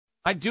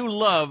I do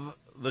love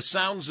the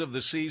sounds of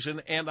the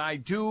season, and I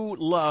do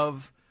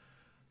love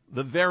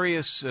the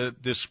various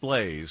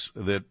displays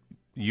that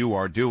you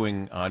are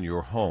doing on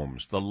your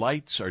homes. The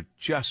lights are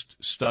just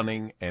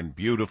stunning and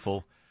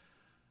beautiful.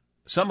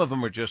 Some of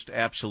them are just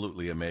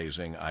absolutely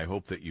amazing. I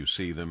hope that you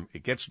see them.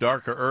 It gets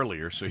darker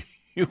earlier, so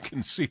you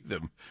can see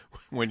them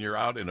when you're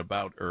out and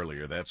about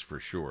earlier, that's for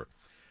sure.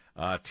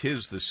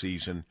 'Tis the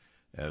season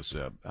as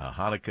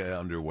Hanukkah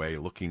underway,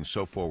 looking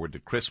so forward to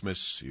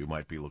Christmas. You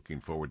might be looking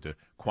forward to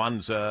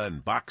Kwanzaa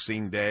and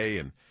Boxing Day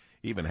and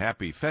even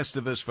Happy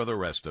Festivus for the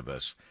rest of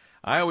us.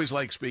 I always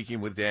like speaking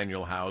with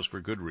Daniel Howes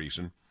for good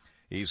reason.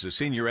 He's a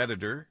senior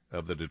editor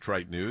of the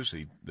Detroit News.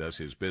 He does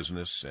his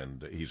business,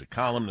 and he's a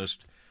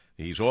columnist.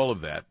 He's all of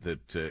that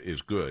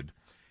is good.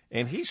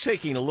 And he's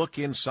taking a look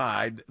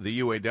inside the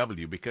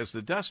UAW because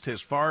the dust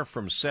has far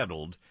from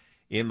settled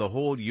in the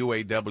whole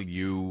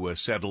UAW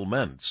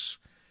settlements.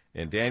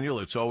 And, Daniel,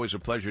 it's always a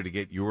pleasure to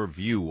get your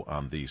view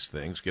on these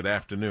things. Good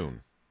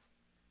afternoon.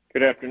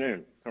 Good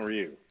afternoon. How are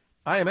you?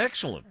 I am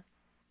excellent,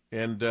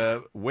 and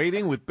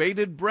waiting with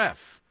bated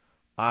breath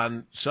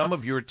on some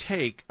of your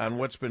take on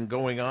what's been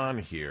going on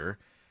here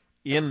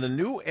in the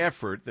new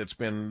effort that's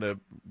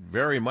been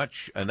very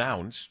much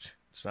announced.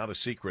 It's not a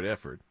secret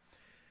effort,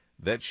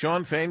 that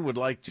Shawn Fain would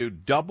like to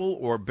double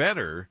or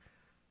better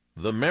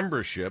the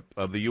membership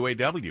of the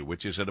UAW,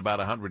 which is at about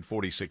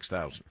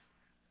 146,000.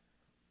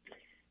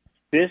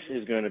 This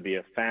is going to be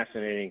a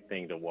fascinating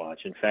thing to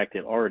watch. In fact,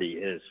 it already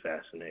is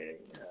fascinating.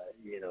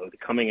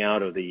 Coming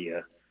out of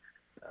the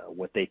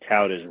what they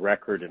tout as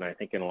record, and I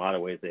think in a lot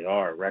of ways they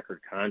are, record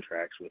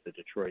contracts with the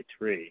Detroit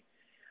Three,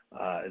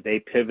 they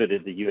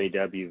pivoted the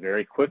UAW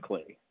very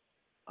quickly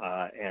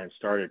and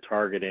started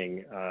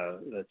targeting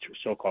the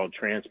so-called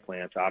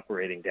transplants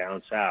operating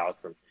down south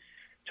from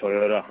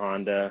Toyota,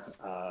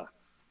 Honda,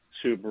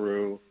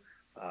 Subaru,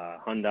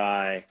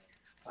 Hyundai,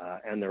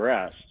 and the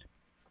rest.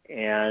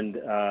 And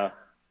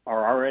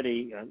are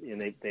already,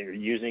 and they're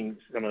using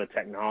some of the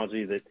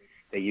technology that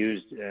they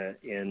used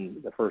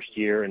in the first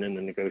year and in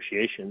the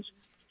negotiations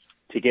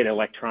to get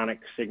electronic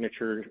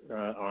signature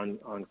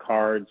on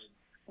cards,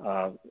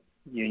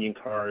 union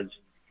cards,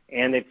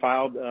 and they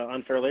filed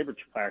unfair labor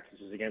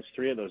practices against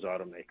three of those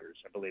automakers.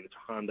 I believe it's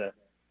Honda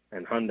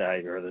and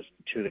Hyundai are the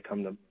two that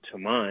come to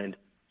mind,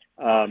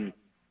 and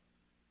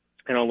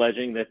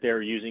alleging that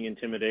they're using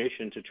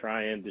intimidation to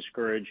try and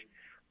discourage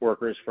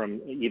workers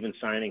from even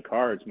signing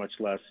cards, much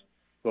less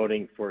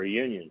voting for a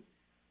union.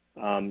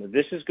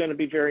 This is going to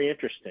be very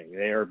interesting.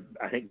 They are,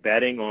 I think,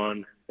 betting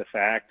on the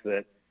fact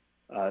that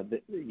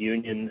the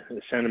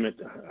sentiment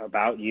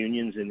about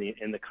unions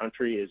in the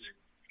country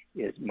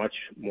is much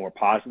more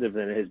positive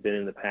than it has been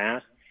in the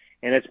past,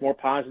 and it's more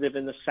positive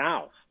in the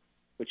South,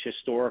 which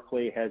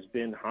historically has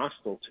been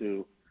hostile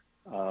to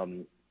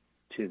the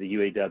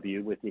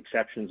UAW, with the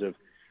exceptions of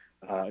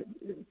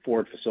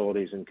Ford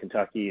facilities in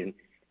Kentucky and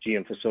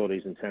GM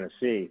facilities in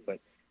Tennessee. But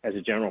as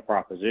a general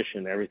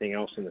proposition, everything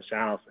else in the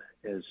South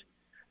is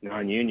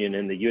non-union,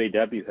 and the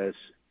UAW has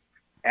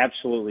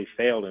absolutely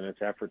failed in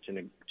its effort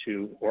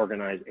to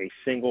organize a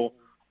single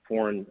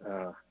foreign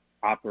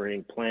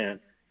operating plant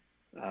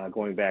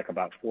going back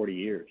about 40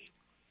 years.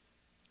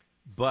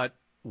 But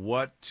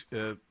what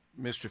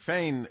Mr.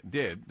 Fain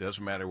did,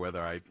 doesn't matter whether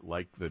I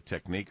like the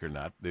technique or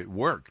not, it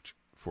worked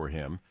for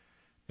him,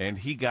 and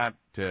he got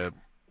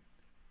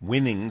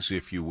winnings,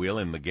 if you will,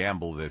 in the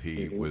gamble that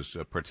he was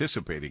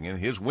participating in.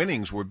 His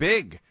winnings were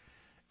big,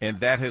 and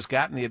that has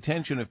gotten the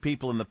attention of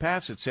people in the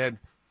past that said,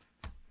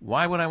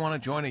 why would I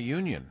want to join a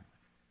union?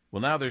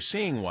 Well, now they're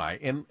seeing why,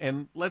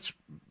 and let's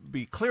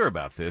be clear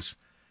about this.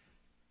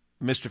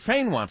 Mr.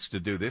 Fain wants to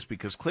do this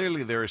because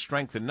clearly there is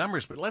strength in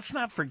numbers, but let's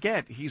not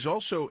forget he's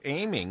also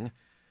aiming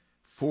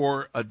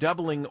for a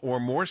doubling or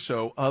more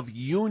so of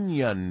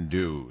union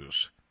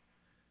dues.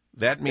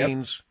 That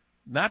means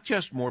not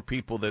just more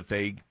people that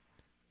they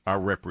are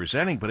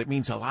representing, but it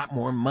means a lot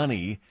more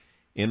money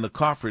in the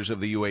coffers of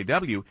the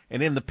UAW.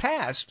 And in the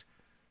past,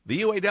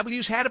 the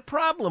UAW's had a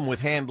problem with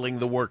handling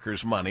the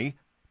workers' money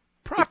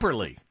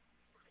properly.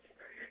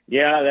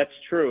 Yeah, that's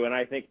true. And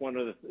I think one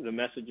of the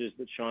messages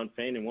that Shawn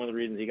Fain, and one of the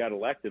reasons he got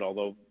elected,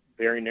 although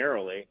very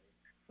narrowly,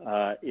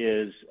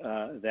 is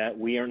that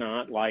we are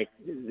not like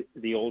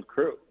the old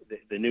crew.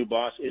 The new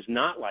boss is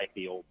not like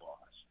the old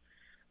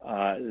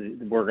boss.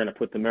 We're going to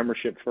put the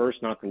membership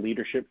first, not the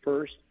leadership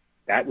first.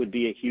 That would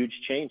be a huge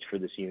change for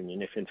this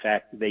union if, in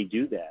fact, they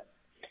do that.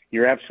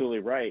 You're absolutely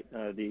right.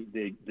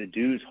 The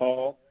dues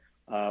haul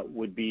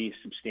would be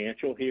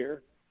substantial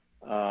here.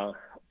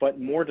 But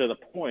more to the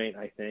point,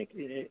 I think,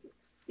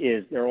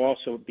 is there will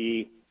also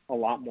be a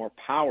lot more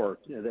power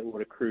that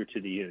would accrue to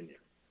the union.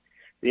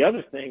 The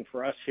other thing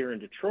for us here in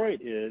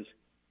Detroit is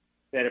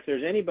that if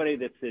there's anybody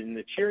that's in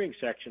the cheering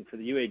section for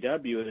the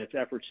UAW and its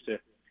efforts to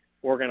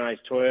organize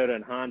Toyota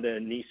and Honda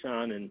and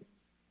Nissan and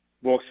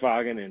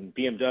Volkswagen and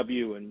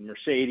BMW and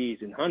Mercedes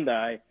and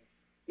Hyundai,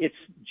 it's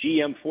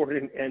GM, Ford,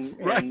 and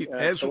right,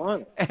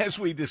 Stellantis. as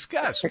we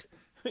discussed.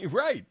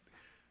 Right.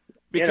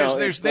 Because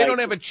they like, don't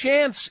have a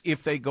chance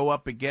if they go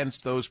up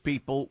against those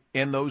people,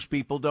 and those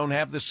people don't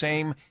have the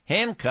same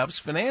handcuffs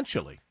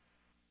financially.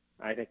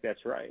 I think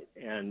that's right.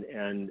 And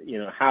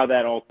how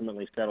that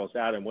ultimately settles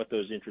out and what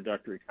those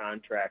introductory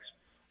contracts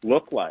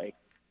look like.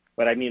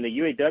 But I mean, the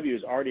UAW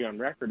is already on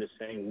record as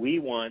saying we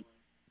want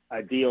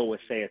a deal with,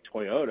 say, a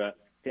Toyota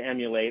to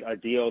emulate a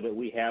deal that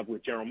we have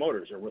with General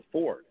Motors or with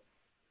Ford.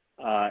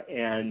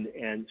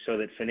 And so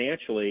that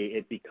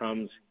financially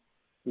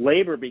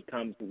labor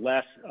becomes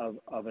less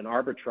of an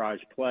arbitrage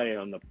play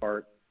on the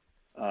part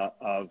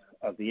of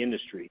the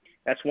industry.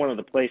 That's one of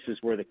the places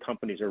where the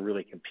companies are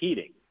really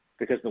competing,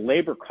 because the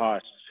labor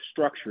cost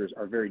structures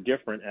are very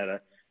different at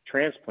a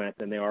transplant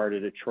than they are at a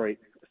Detroit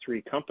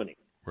 3 company.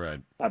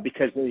 Right.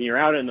 Because when you're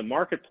out in the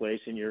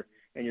marketplace and you're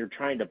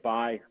trying to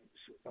buy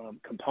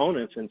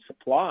components and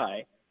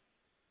supply,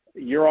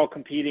 you're all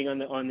competing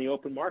on the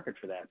open market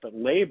for that. But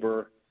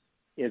labor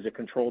is a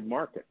controlled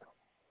market,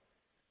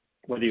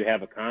 whether you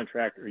have a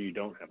contract or you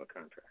don't have a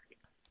contract.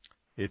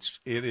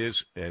 It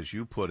is, as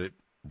you put it,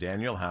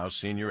 Daniel Howes,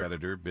 senior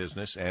editor,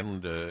 business,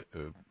 and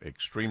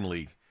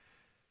extremely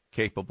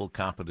capable,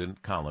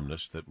 competent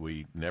columnist that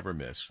we never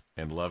miss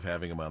and love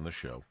having him on the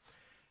show.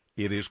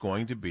 It is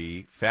going to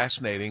be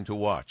fascinating to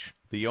watch.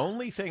 The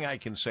only thing I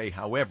can say,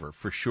 however,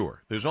 for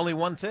sure, there's only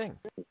one thing.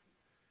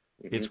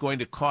 Mm-hmm. It's going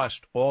to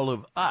cost all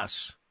of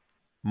us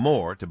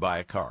more to buy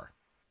a car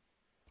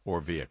or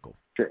vehicle.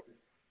 True.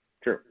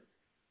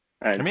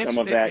 And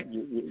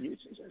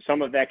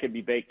some of that could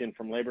be baked in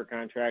from labor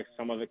contracts.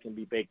 Some of it can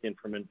be baked in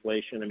from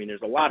inflation. I mean,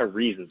 there's a lot of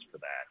reasons for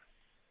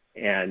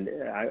that. And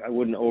I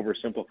wouldn't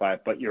oversimplify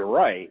it, but you're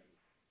right.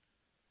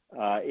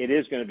 It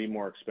is going to be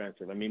more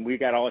expensive. I mean, we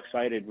got all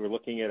excited. We're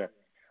looking at a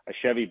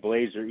Chevy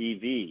Blazer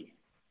EV,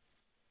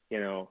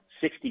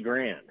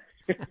 $60,000.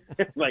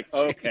 Like,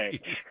 okay.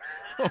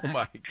 Oh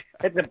my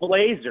God. It's a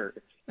Blazer.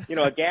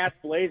 A gas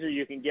Blazer,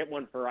 you can get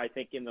one for, I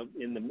think, in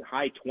the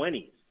high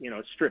 20s,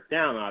 stripped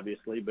down,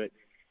 obviously, but,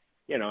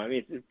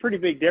 it's a pretty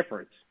big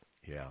difference.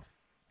 Yeah.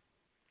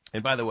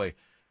 And by the way,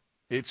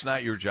 it's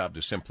not your job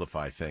to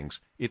simplify things.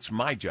 It's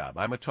my job.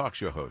 I'm a talk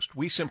show host.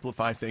 We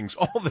simplify things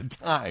all the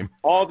time.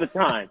 All the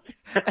time.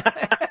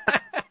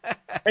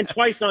 And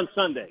twice on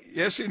Sunday.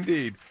 Yes,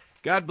 indeed.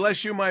 God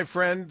bless you, my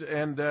friend,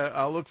 and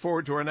I'll look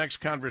forward to our next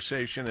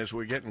conversation as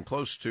we're getting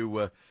close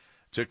to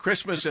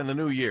Christmas and the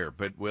New Year,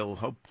 but we'll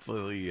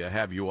hopefully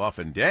have you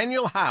often.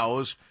 Daniel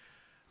Howes,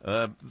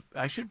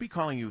 I should be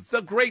calling you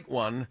the Great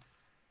One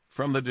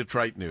from the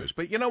Detroit News.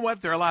 But you know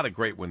what? There are a lot of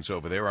great ones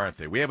over there, aren't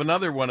there? We have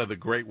another one of the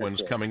great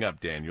ones coming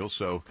up, Daniel,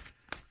 so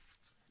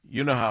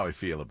you know how I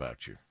feel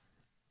about you.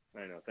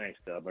 I know. Thanks,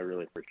 Dub. I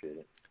really appreciate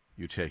it.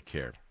 You take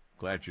care.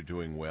 Glad you're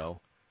doing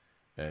well,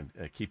 and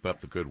keep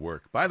up the good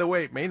work. By the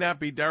way, it may not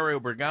be Dario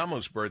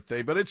Bergamo's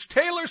birthday, but it's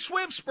Taylor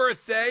Swift's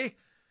birthday.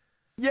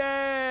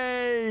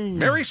 Yay!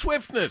 Merry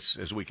Swiftness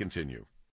as we continue.